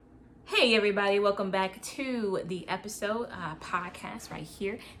Hey everybody, welcome back to the episode podcast right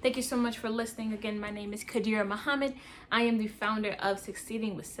here. Thank you so much for listening. Again, my name is Kadira Muhammad. I am the founder of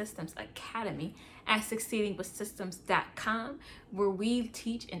Succeeding with Systems Academy at succeedingwithsystems.com, where we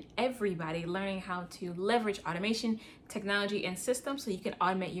teach and everybody learning how to leverage automation, technology, and systems so you can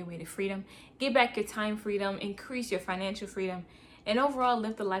automate your way to freedom, get back your time freedom, increase your financial freedom, and overall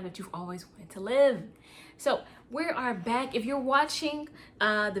live the life that you've always wanted to live. So we are back. If you're watching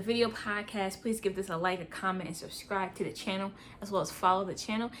the video podcast, please give this a like, a comment, and subscribe to the channel, as well as follow the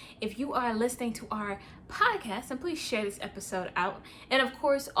channel. If you are listening to our podcast, then please share this episode out. And of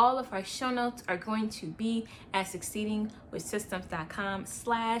course, all of our show notes are going to be at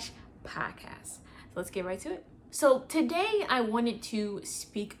succeedingwithsystems.com/podcast. So let's get right to it. So today I wanted to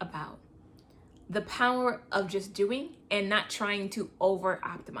speak about the power of just doing and not trying to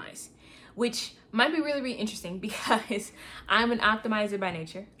over-optimize, which might be really, really interesting because I'm an optimizer by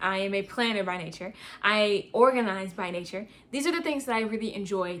nature. I am a planner by nature. I organize by nature. These are the things that I really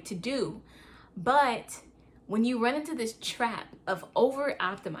enjoy to do. But when you run into this trap of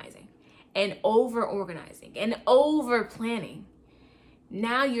over-optimizing and over-organizing and over-planning,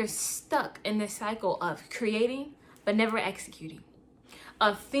 now you're stuck in this cycle of creating but never executing,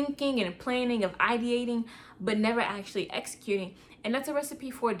 of thinking and planning, of ideating but never actually executing. And that's a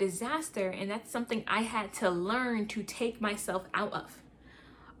recipe for disaster, and that's something I had to learn to take myself out of,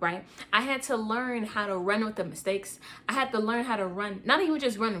 right? I had to learn how to run with the mistakes. I had to learn how to run, not even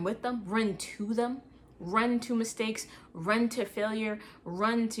just run with them, run to them, run to mistakes, run to failure,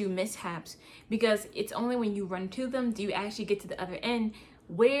 run to mishaps, because it's only when you run to them do you actually get to the other end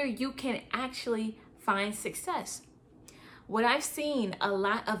where you can actually find success. What I've seen a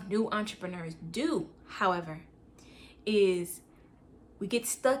lot of new entrepreneurs do, however, is we get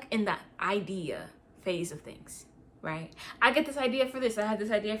stuck in the idea phase of things, right? I get this idea for this. I had this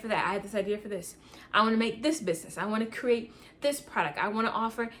idea for that. I had this idea for this. I want to make this business. I want to create this product. I want to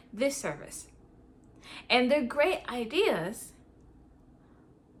offer this service. And they're great ideas,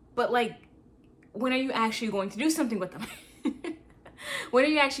 but like, when are you actually going to do something with them? When are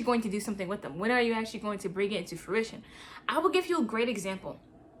you actually going to do something with them? When are you actually going to bring it into fruition? I will give you a great example.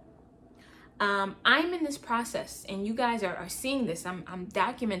 I'm in this process, and you guys are seeing this. I'm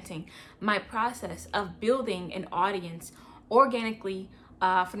documenting my process of building an audience organically,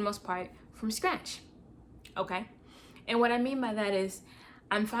 for the most part, from scratch. Okay? And what I mean by that is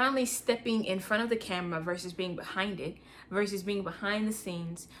I'm finally stepping in front of the camera versus being behind it, versus being behind the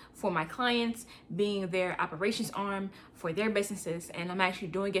scenes for my clients, being their operations arm for their businesses, and I'm actually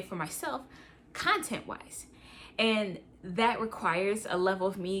doing it for myself, content-wise. And that requires a level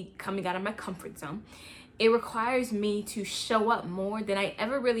of me coming out of my comfort zone. It requires me to show up more than I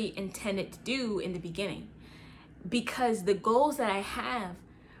ever really intended to do in the beginning, because the goals that I have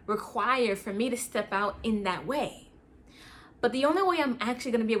require for me to step out in that way. But the only way I'm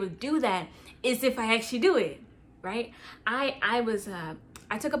actually going to be able to do that is if I actually do it, right? I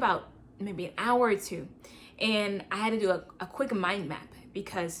took about maybe an hour or two, and I had to do a quick mind map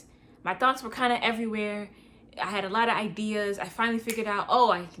because my thoughts were kind of everywhere. I had a lot of ideas. I finally figured out,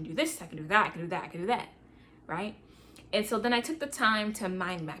 oh, I can do this, I can do that, I can do that, I can do that, right? And so then I took the time to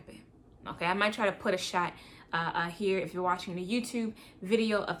mind map it. Okay, I might try to put a shot here. If you're watching the YouTube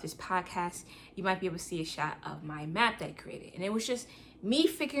video of this podcast, you might be able to see a shot of my map that I created. And it was just me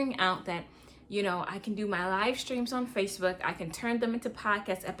figuring out that, you know, I can do my live streams on Facebook. I can turn them into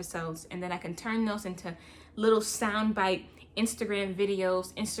podcast episodes, and then I can turn those into little soundbite Instagram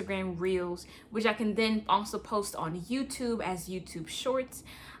videos, Instagram reels, which I can then also post on YouTube as YouTube shorts,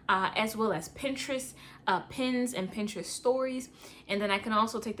 as well as Pinterest pins and Pinterest stories. And then I can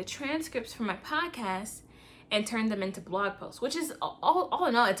also take the transcripts from my podcast and turn them into blog posts, which is all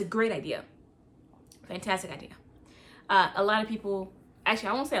in all, it's a great idea. Fantastic idea. A lot of people, actually,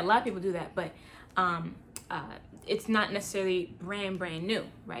 I won't say a lot of people do that, but it's not necessarily brand new,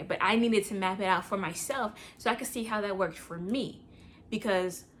 right? But I needed to map it out for myself so I could see how that worked for me,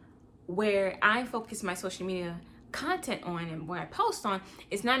 because where I focus my social media content on and where I post on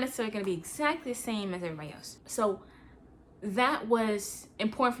is not necessarily going to be exactly the same as everybody else. So that was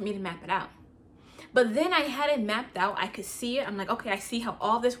important for me to map it out. But then I had it mapped out. I could see it. I'm like, okay, I see how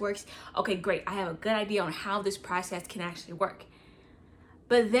all this works. Okay, great. I have a good idea on how this process can actually work.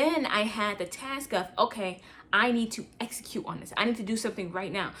 But then I had the task of, okay, I need to execute on this. I need to do something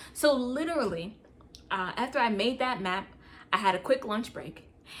right now. So literally, after I made that map, I had a quick lunch break.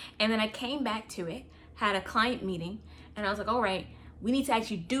 And then I came back to it, had a client meeting, and I was like, all right, we need to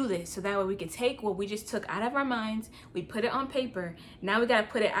actually do this so that way we can take what we just took out of our minds, we put it on paper, now we got to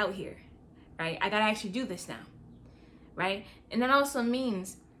put it out here, right? I got to actually do this now, right? And that also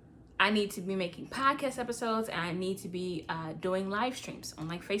means I need to be making podcast episodes, and I need to be doing live streams on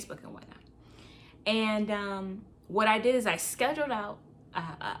like Facebook and whatnot. And what I did is I scheduled out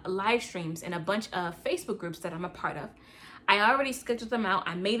live streams in a bunch of Facebook groups that I'm a part of. I already scheduled them out.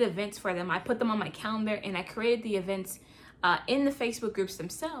 I made events for them. I put them on my calendar, and I created the events in the Facebook groups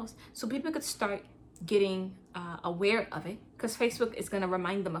themselves so people could start getting aware of it, because Facebook is going to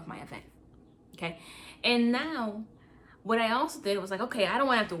remind them of my event. Okay. And now what I also did was like, okay, I don't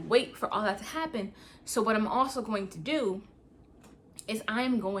want to have to wait for all that to happen. So what I'm also going to do is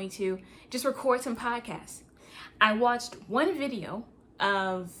I'm going to just record some podcasts. I watched one video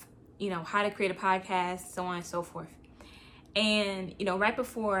of, how to create a podcast, so on and so forth. And, right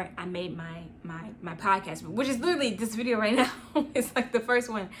before I made my podcast, which is literally this video right now, it's like the first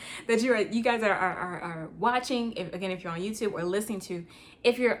one that you guys are watching, if you're on YouTube, or listening to,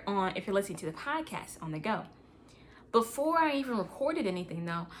 if you're listening to the podcast on the go. Before I even recorded anything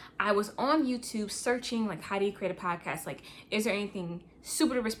though, I was on YouTube searching, like, how do you create a podcast? Like, is there anything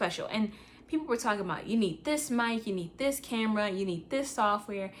super duper special? And people were talking about, you need this mic, you need this camera, you need this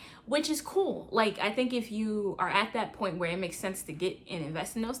software, which is cool. Like, I think if you are at that point where it makes sense to get and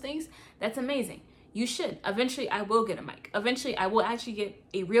invest in those things, that's amazing. You should. Eventually, I will get a mic. Eventually, I will actually get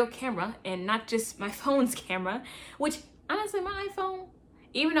a real camera and not just my phone's camera, which honestly, my iPhone,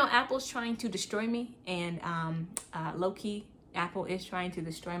 even though Apple's trying to destroy me, and low-key, Apple is trying to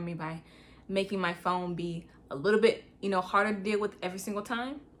destroy me by making my phone be a little bit, harder to deal with every single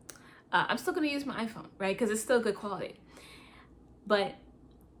time, I'm still going to use my iPhone, right? Because it's still good quality. But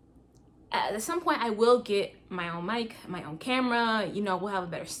at some point, I will get my own mic, my own camera. We'll have a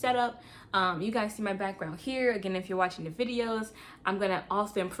better setup. You guys see my background here. Again, if you're watching the videos, I'm going to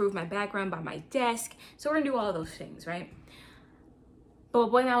also improve my background by my desk. So we're going to do all those things, right? But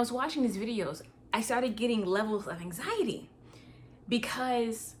when I was watching these videos, I started getting levels of anxiety,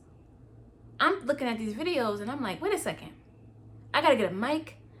 because I'm looking at these videos and I'm like, wait a second. I got to get a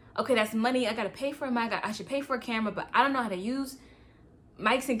mic. Okay, that's money. I got to pay for a mic. I should pay for a camera, but I don't know how to use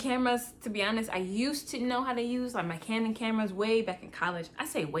mics and cameras. To be honest, I used to know how to use like my Canon cameras way back in college. I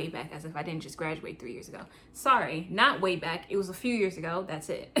say way back as if I didn't just graduate 3 years ago. Sorry, not way back. It was a few years ago. That's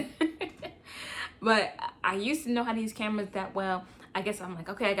it. But I used to know how to use cameras that well. I guess I'm like,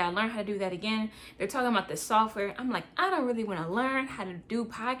 okay, I gotta learn how to do that again. They're talking about this software. I'm like, I don't really want to learn how to do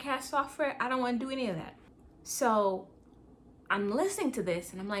podcast software. I don't want to do any of that. So I'm listening to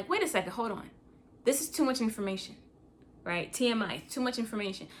this and I'm like, wait a second, hold on. This is too much information, right? TMI, too much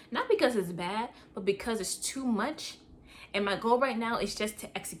information. Not because it's bad, but because it's too much. And my goal right now is just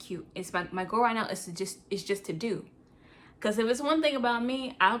to execute. My goal right now is just to do. Because if it's one thing about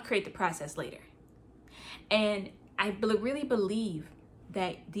me, I'll create the process later. And I really believe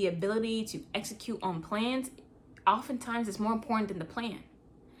that the ability to execute on plans oftentimes is more important than the plan.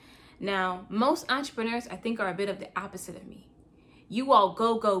 Now, most entrepreneurs, I think, are a bit of the opposite of me. You all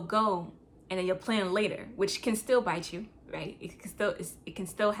go, go, go, and then you'll plan later, which can still bite you, right? It can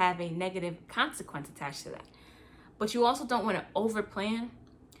still have a negative consequence attached to that. But you also don't want to over plan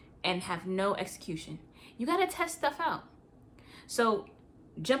and have no execution. You got to test stuff out. So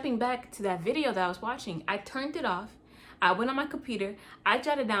jumping back to that video that I was watching, I turned it off. I went on my computer. I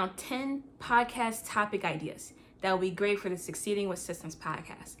jotted down 10 podcast topic ideas that would be great for the Succeeding with Systems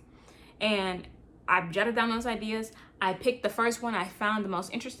podcast. And I jotted down those ideas. I picked the first one I found the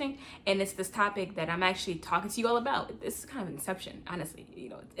most interesting, and it's this topic that I'm actually talking to you all about. This is kind of Inception, honestly.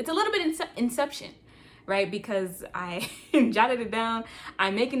 It's a little bit Inception, right? Because I jotted it down.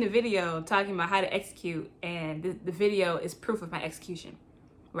 I'm making the video talking about how to execute, and the video is proof of my execution,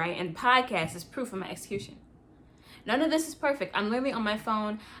 right? And the podcast is proof of my execution. None of this is perfect. I'm literally on my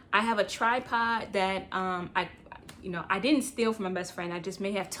phone. I have a tripod that I didn't steal from my best friend. I just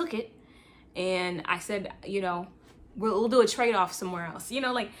may have took it, and I said, we'll do a trade-off somewhere else.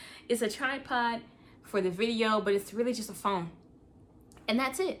 It's a tripod for the video, but it's really just a phone. And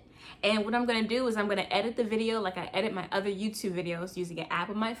that's it. And what I'm going to do is I'm going to edit the video like I edit my other YouTube videos using an app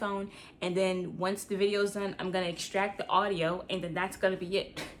on my phone. And then once the video's done, I'm going to extract the audio, and then that's going to be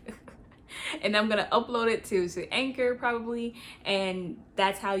it. And I'm going to upload it to Anchor probably. And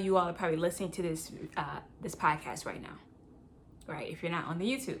that's how you all are probably listening to this podcast right now, right? If you're not on the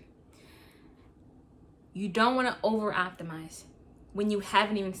YouTube. You don't want to over-optimize when you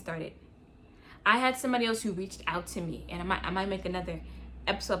haven't even started. I had somebody else who reached out to me, and I might make another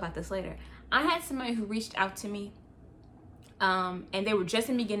episode about this later. I had somebody who reached out to me, and they were just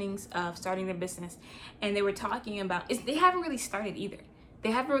in beginnings of starting their business, and they were talking about, they haven't really started either.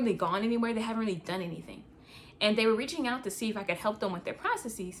 They haven't really gone anywhere. They haven't really done anything. And they were reaching out to see if I could help them with their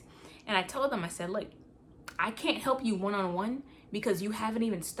processes. And I told them, I said, look, I can't help you one-on-one because you haven't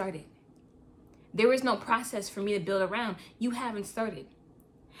even started. There is no process for me to build around. You haven't started.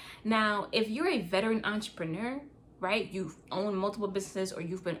 Now, if you're a veteran entrepreneur, right, you've owned multiple businesses or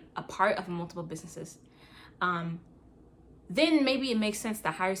you've been a part of multiple businesses, then maybe it makes sense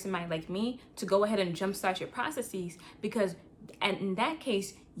to hire somebody like me to go ahead and jumpstart your processes, because in that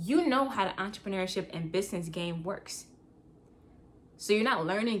case, you know how the entrepreneurship and business game works. So you're not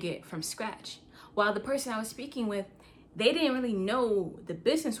learning it from scratch. While the person I was speaking with, they didn't really know the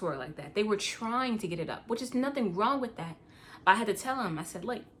business world like that. They were trying to get it up, which is nothing wrong with that. But I had to tell them, I said,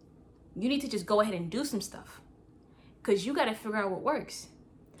 look, you need to just go ahead and do some stuff, because you got to figure out what works.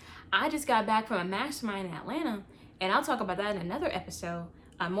 I just got back from a mastermind in Atlanta, and I'll talk about that in another episode,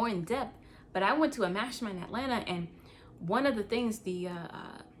 more in depth. But I went to a mastermind in Atlanta, and one of the things the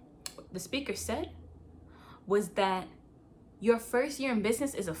speaker said was that your first year in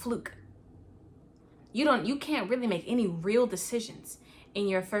business is a fluke. You can't really make any real decisions in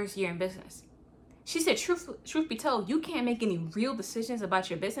your first year in business. She said, truth be told, you can't make any real decisions about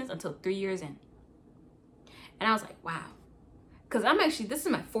your business until 3 years in. And I was like, wow. Because this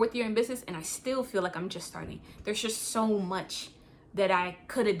is my 4th year in business, and I still feel like I'm just starting. There's just so much that I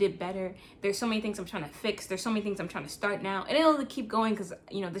could have did better. There's so many things I'm trying to fix. There's so many things I'm trying to start now. And it'll keep going because,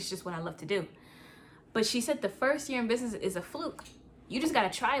 this is just what I love to do. But she said the first year in business is a fluke. You just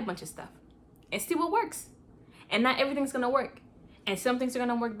got to try a bunch of stuff and see what works. And not everything's going to work. And some things are going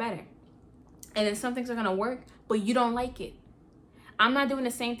to work better. And then some things are going to work, but you don't like it. I'm not doing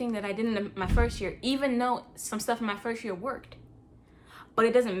the same thing that I did in my first year, even though some stuff in my first year worked. But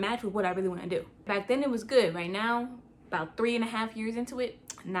it doesn't match with what I really want to do. Back then it was good. Right now, about 3.5 years into it,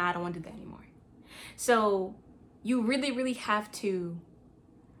 I don't want to do that anymore. So you really, really have to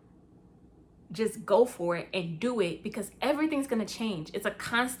just go for it and do it, because everything's going to change. It's a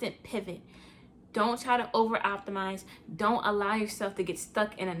constant pivot. Don't try to over optimize. Don't allow yourself to get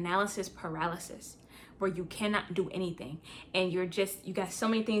stuck in analysis paralysis where you cannot do anything. And you got so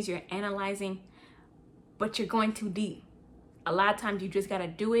many things you're analyzing, but you're going too deep. A lot of times you just got to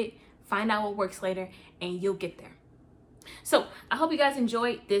do it, find out what works later, and you'll get there. So I hope you guys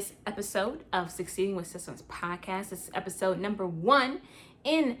enjoyed this episode of Succeeding with Systems podcast. This is episode number 1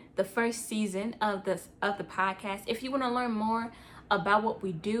 in the first season of the podcast. If you want to learn more about what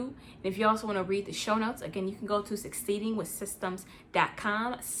we do, and if you also want to read the show notes, again, you can go to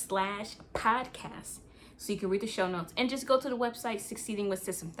succeedingwithsystems.com/podcast. So you can read the show notes, and just go to the website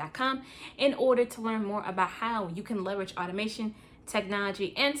succeedingwithsystems.com in order to learn more about how you can leverage automation,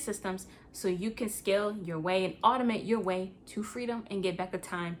 technology, and systems so you can scale your way and automate your way to freedom and get back the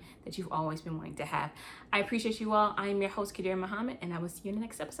time that you've always been wanting to have. I appreciate you all. I am your host, Kadir Muhammad, and I will see you in the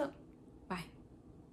next episode.